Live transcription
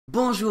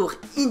Bonjour,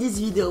 in this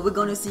video we're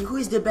gonna see who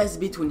is the best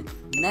between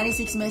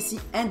 96 Messi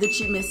and the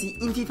Cheap Messi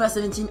in FIFA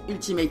 17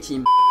 Ultimate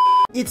Team.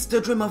 It's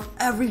the dream of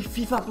every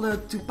FIFA player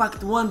to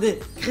pack one day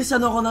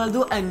Cristiano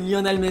Ronaldo and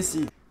Lionel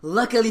Messi.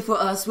 Luckily for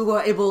us, we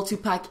were able to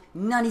pack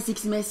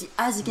 96 Messi,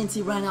 as you can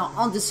see right now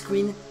on the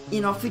screen,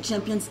 in our FUT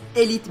Champions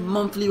Elite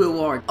monthly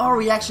reward. Our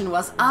reaction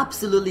was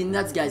absolutely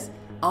nuts, guys.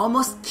 I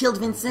almost killed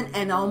Vincent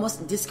and I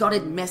almost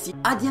discarded Messi.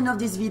 At the end of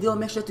this video,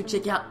 make sure to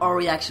check out our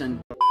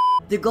reaction.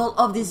 The goal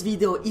of this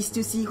video is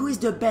to see who is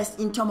the best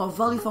in terms of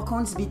value for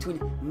coins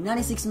between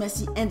 96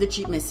 Messi and the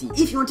Cheap Messi.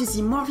 If you want to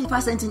see more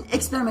FIFA 17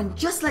 experiment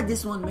just like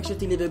this one, make sure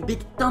to leave a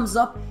big thumbs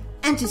up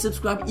and to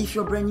subscribe if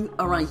you're brand new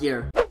around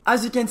here.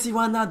 As you can see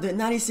right now, the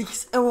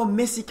 96 Hero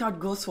Messi card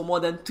goes for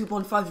more than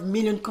 2.5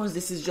 million coins.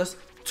 This is just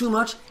too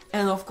much.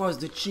 And of course,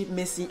 the Cheap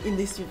Messi in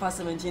this FIFA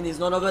 17 is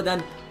none other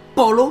than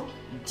Paulo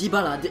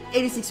Dybala. The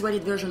 86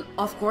 rated version,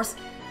 of course.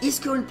 His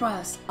current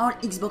price on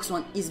Xbox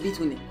One is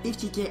between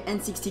 50k and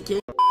 60k.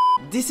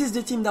 This is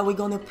the team that we're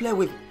gonna play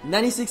with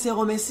 96 Hero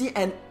Messi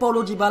and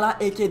Paulo Dybala,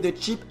 aka the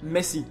Cheap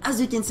Messi. As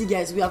you can see,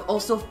 guys, we have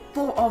also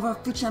 4 other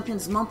FUT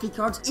Champions monthly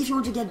cards. If you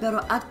want to get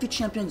better at FUT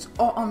Champions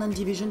or online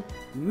division,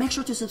 make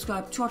sure to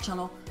subscribe to our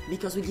channel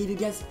because we give you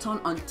guys a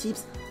ton on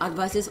tips,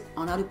 advices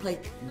on how to play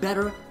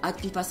better at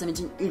FIFA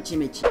 17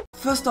 Ultimate.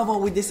 First of all,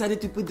 we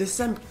decided to put the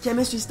same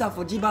chemistry style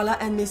for Dybala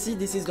and Messi.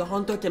 This is the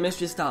Hunter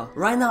chemistry style.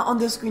 Right now on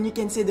the screen you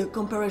can see the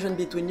comparison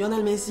between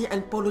Lionel Messi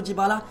and Paulo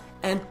Dybala,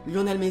 and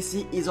Lionel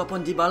Messi is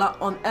upon Dybala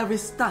on every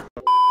stat.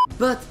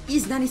 But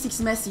is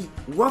 96 Messi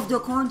worth the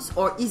coins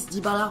or is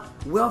Dybala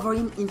worth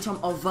him in terms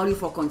of value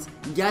for coins?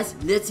 Guys,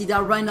 let's see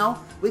that right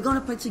now. We're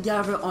gonna play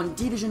together on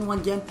Division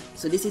 1 game,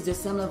 so this is the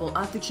same level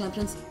as FUT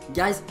Champions.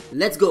 Guys,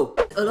 let's go.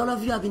 A lot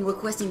of you have been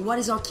requesting what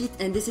is our kit,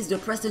 and this is the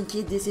Preston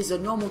kit. This is a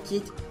normal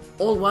kit,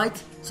 all white.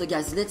 So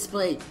guys, let's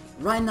play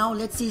right now.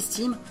 Let's see his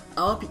team.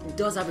 I hope it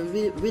does have a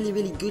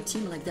really good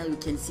team like that. We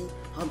can see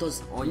how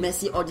does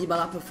Messi or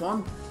Dybala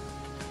perform.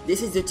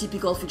 This is the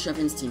typical FUT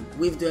Champions team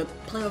with the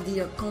Player of the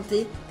Year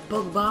Conte,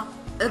 Pogba,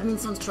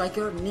 Hugminson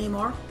striker,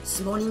 Neymar,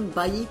 Smalling,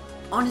 Bailly.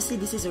 Honestly,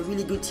 this is a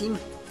really good team.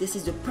 This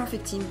is the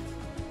perfect team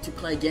to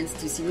play against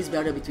to see who's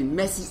better between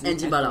Messi and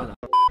Dybala.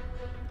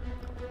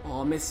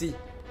 Oh,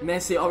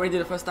 Messi already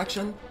the first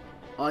action.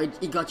 Oh,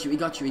 he got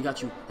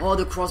you. Oh,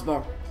 the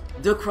crossbar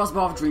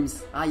of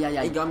dreams.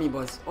 He got me,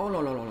 boys. Oh,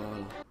 la.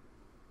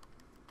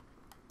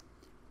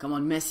 Come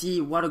on,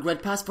 Messi. What a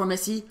great pass for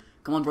Messi.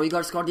 Come on, bro, you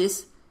gotta score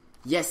this.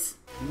 Yes,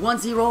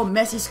 1-0,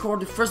 Messi scored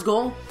the first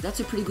goal. That's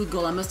a pretty good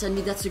goal, I must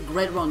admit. That's a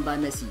great run by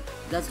Messi.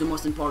 That's the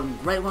most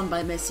important. Great run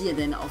by Messi, and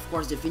then of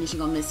course the finishing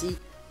on Messi.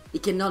 He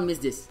cannot miss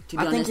this. To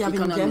be honest, he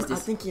cannot miss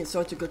this.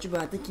 Sorry to cut you, but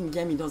I think in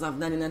game he does have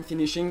 99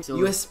 finishing. So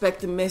you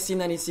expect Messi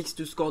 96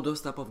 to score those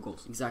type of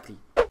goals. Exactly.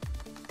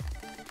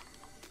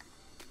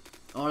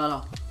 Oh la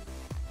la.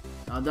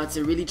 That's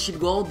a really cheap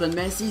goal, but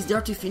Messi is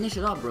there to finish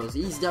it up, bros.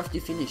 He's there to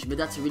finish, but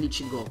that's a really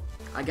cheap goal.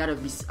 I gotta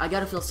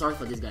feel sorry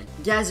for this guy.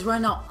 Guys, right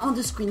now on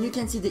the screen you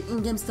can see the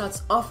in-game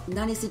stats of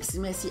 96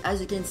 Messi. As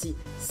you can see,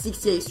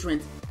 68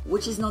 strength,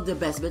 which is not the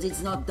best, but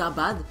it's not that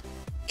bad.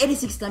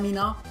 86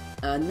 stamina,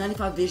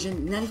 95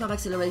 vision, 95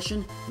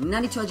 acceleration,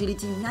 92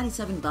 agility,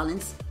 97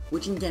 balance,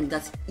 which in game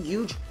that's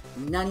huge.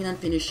 99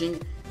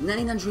 finishing,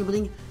 99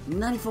 dribbling,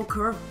 94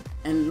 curve,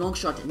 and long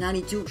shot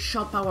 92,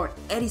 shot power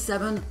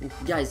 87.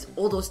 Guys,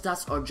 all those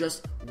stats are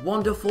just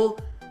wonderful.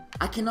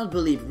 I cannot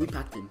believe we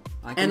packed him.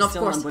 And of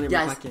course,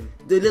 guys,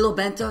 the little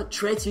banter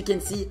traits you can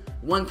see.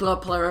 One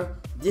club player,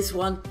 this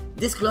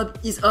club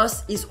is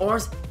us, is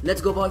ours. Let's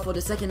go, boy, for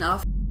the second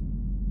half.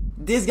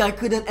 This guy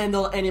couldn't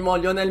handle anymore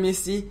Lionel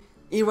Messi.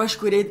 He rush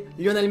quitted.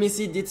 Lionel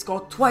Messi did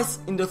score twice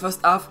in the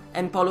first half,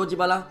 and Paulo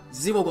Dybala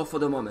 0 goal for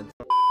the moment.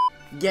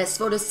 Guys,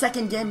 for the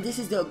second game, this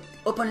is the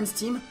opponent's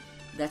team.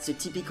 That's a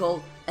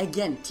typical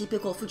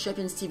FUT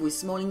Champions team with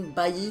Smalling,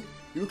 Bailly,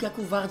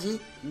 Lukaku, Vardy,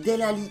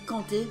 Delali,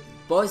 Conte.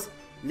 Boys,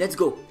 let's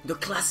go. The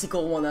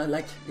classical one,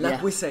 like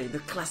we say, the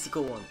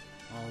classical one.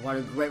 Oh, what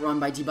a great run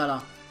by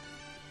Dybala.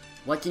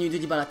 What can you do,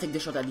 Dybala? Take the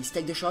shot at least.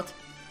 Take the shot.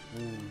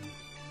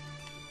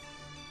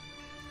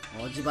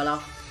 Oh,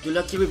 Dybala, the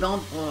lucky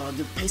rebound. Oh,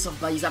 the pace of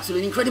Bailly is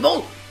absolutely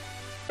incredible.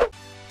 Oh,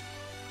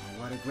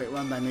 what a great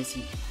run by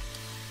Messi.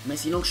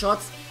 Messi long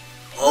shots.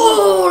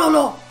 Oh, no,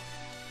 no.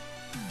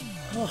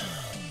 Oh,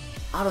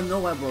 I don't know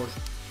why, bros.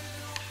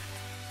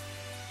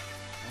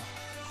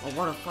 Oh,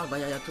 what a fuck by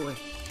Yaya Touré.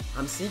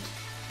 I'm sick.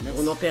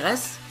 Bruno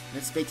Perez.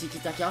 Let's play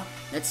tiki-taka.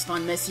 Let's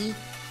find Messi.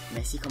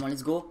 Messi, come on,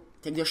 let's go.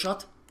 Take the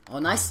shot. Oh,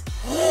 nice.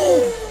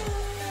 Oh,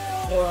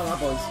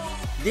 boys.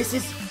 This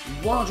is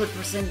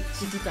 100%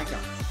 tiki-taka.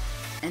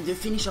 And the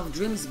finish of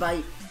dreams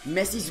by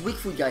Messi's weak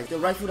foot, guys. The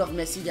right foot of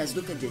Messi, guys,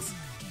 look at this.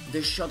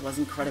 The shot was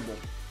incredible.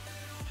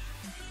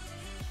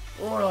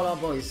 Oh la la,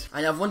 boys.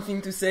 I have one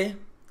thing to say.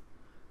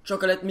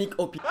 Chocolate milk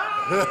OP.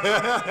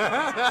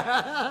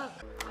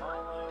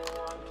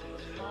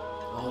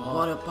 Oh,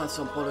 what a pass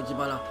from Paulo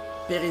Dybala.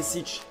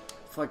 Perisic.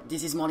 Fuck,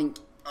 this is morning.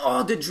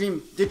 Oh, the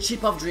dream. The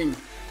chip of dream.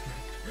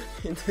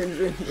 The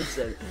dream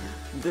itself.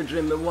 The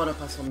dream. What a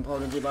pass from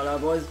Paulo Dybala,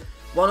 boys.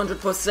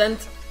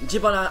 100%.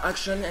 Dybala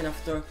action, and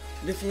after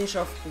the finish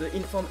of the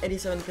informed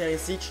 87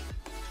 Perisic,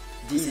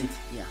 Decent,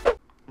 yeah.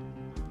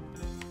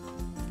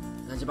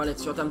 Now Dybala,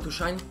 it's your time to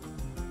shine.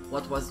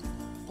 What was...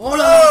 Oh la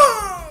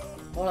la!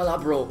 Oh la la,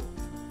 bro.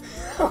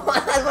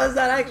 What was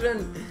that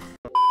action?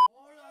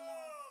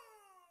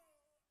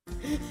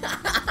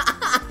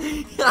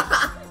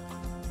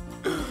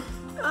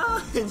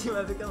 Tu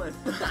m'as fait quand même.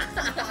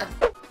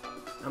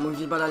 I'm with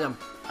Dybala, Liam.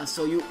 I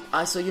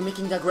saw you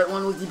making that great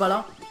one with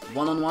Dybala.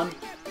 One on one.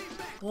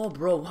 Oh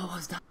bro, what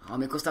was that? Oh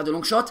mais Costa, the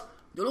long shot!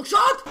 The long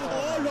shot!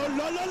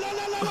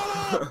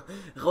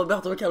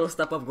 Roberto Carlos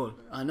tap of goal.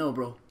 I know,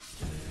 bro.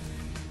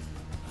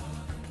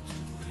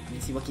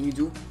 Messi, what can you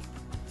do?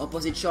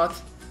 Opposite shot.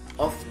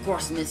 Of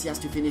course Messi has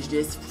to finish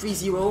this.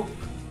 3-0.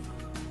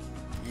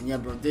 And yeah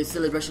bro, the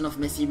celebration of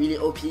Messi really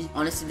OP.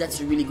 Honestly, that's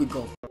a really good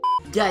goal.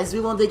 Guys, we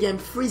won the game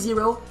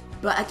 3-0,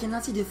 but I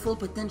cannot see the full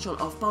potential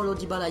of Paulo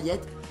Dybala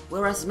yet,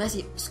 whereas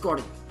Messi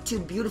scored 2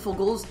 beautiful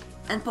goals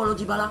and Paulo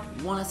Dybala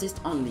 1 assist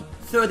only.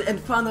 Third and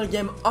final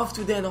game of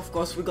today, and of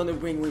course we're gonna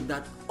bring with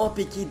that OP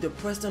kit, the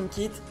Preston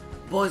kit.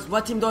 Boys,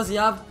 what team does he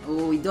have?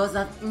 Oh, he does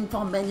have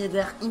Inform Ben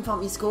Yedder,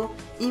 Inform Isco,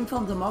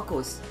 Inform De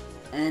Marcos,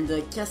 and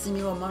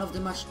Casemiro man of the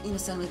match in a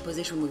standing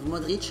position with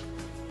Modric,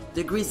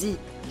 the Greasy,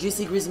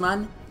 Juicy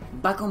Griezmann,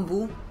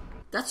 Bakambu.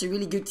 That's a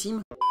really good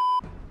team.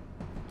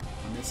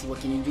 Messi, what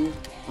can you do?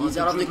 He's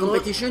out of the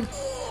competition.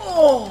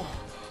 Oh!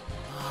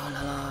 Oh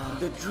la la.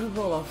 The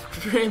dribble of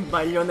dream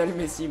by Lionel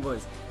Messi,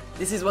 boys.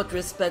 This is what we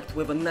expect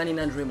with a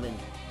 99 dribbling.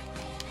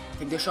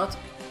 Take the shot.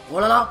 Oh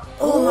la la.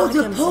 Oh,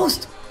 the Mark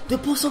post! The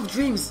post of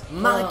dreams.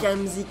 Mark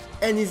Hamzik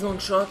and his long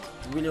shot,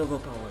 really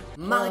overpowered.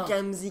 Mark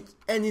Hamzik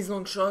and his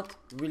long shot,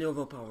 really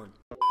overpowered.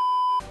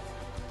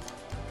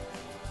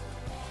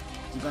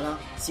 Dybala,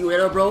 see you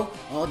later, bro.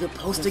 Oh, the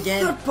post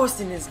again. Third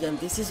post in this game.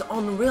 This is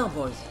unreal,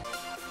 boys.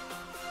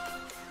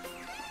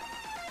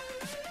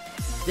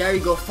 There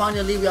you go.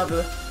 Finally, we have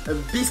a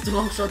beast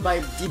long shot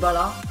by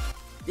Dybala.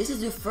 This is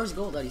the first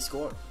goal that he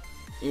scored.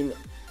 In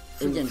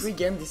 3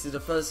 games, this is the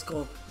first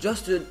goal.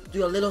 Just to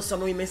do a little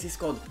summary, Messi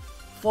scored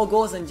 4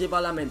 goals and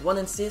Dybala made 1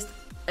 assist,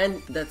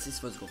 and that's his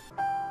first goal.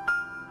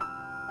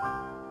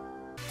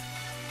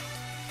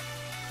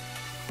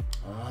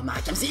 Oh,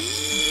 Mark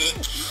Hamzik!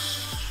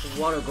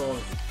 What a goal.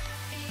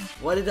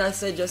 What did I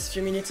say just a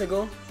few minutes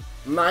ago?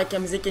 Mark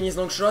Hamzik and his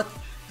long shot.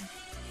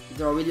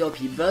 They're really OP,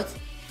 but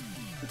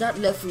that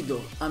left foot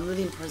though, I'm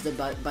really impressed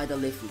by the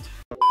left foot.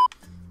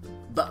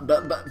 But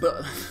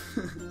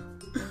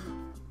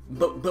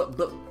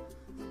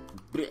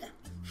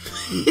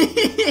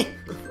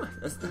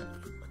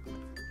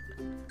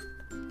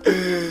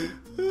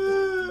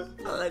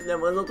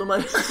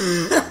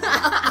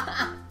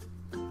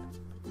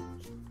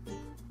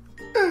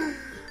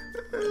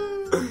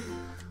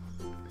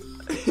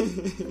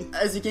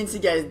as you can see,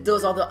 guys,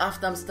 those are the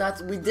halftime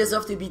stats. We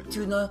deserve to be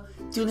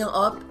 2-0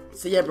 up.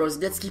 So yeah, bros,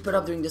 let's keep it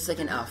up during the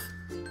second half.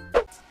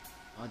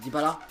 Oh,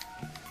 Dybala.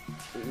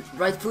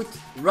 Right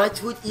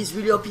foot is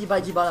really OP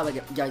by Dybala,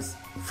 guys.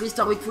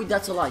 3-star weak foot,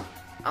 that's a lie.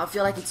 I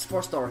feel like it's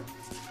 4-star.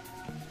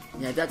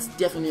 Yeah, that's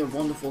definitely a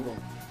wonderful goal.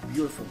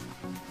 Beautiful.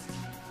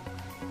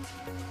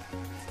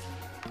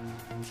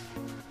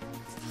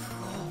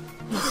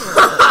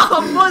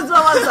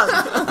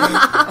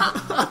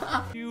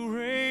 You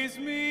raise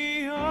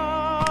me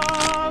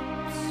up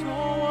so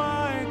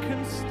I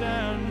can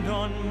stand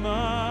on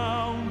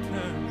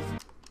mountains.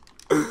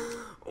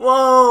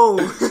 Whoa!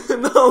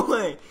 No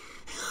way!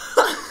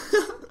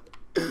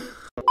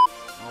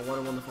 Oh, what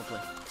a wonderful play.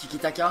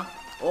 Tiki-taka.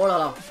 Oh la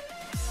la.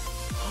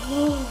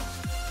 Oh.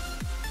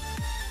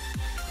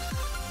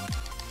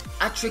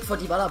 Hat-trick for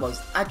Dybala, boys.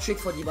 Hat-trick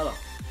for Dybala.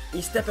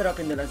 He stepped it up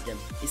in the last game.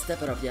 He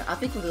stepped it up, yeah. I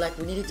think we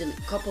needed a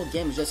couple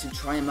games just to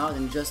try him out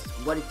and just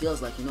what it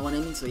feels like, you know what I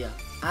mean? So yeah,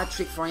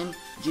 hat-trick for him,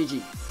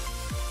 GG.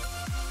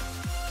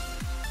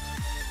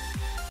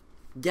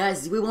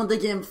 Guys, we won the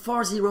game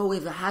 4-0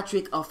 with a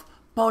hat-trick of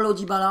Paulo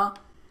Dybala.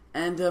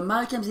 And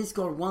Mark Hamzik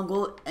scored 1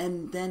 goal,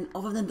 and then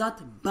other than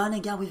that,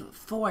 Banega with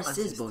 4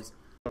 assists, boys.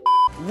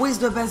 Who is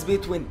the best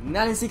between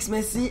 96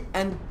 Messi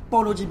and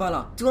Paulo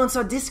Dybala? To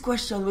answer this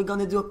question, we're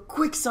gonna do a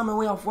quick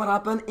summary of what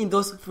happened in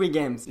those 3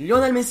 games.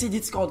 Lionel Messi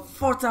did score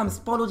 4 times,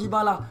 Paulo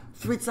Dybala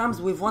 3 times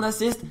with 1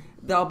 assist.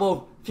 They are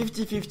both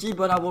 50-50,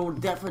 but I will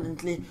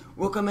definitely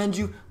recommend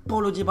you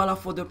Paulo Dybala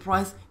for the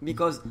price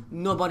because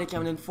nobody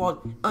can afford,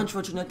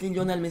 unfortunately,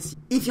 Lionel Messi.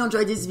 If you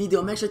enjoyed this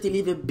video, make sure to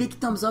leave a big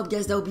thumbs up,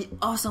 guys. That would be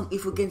awesome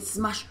if we can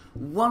smash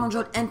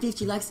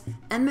 150 likes.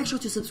 And make sure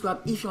to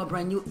subscribe if you are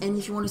brand new and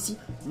if you want to see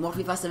more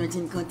FIFA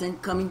 17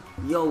 content coming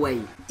your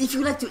way. If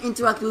you like to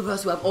interact with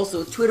us, we have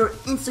also Twitter,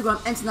 Instagram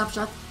and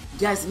Snapchat.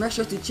 Guys, make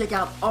sure to check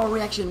out our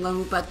reaction when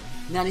we pack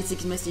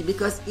 96 Messi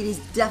because it is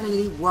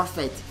definitely worth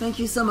it. Thank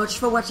you so much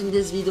for watching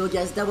this video,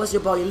 guys. That was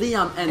your boy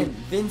Liam and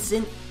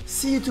Vincent.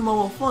 See you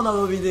tomorrow for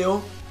another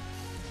video.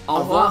 Au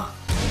revoir.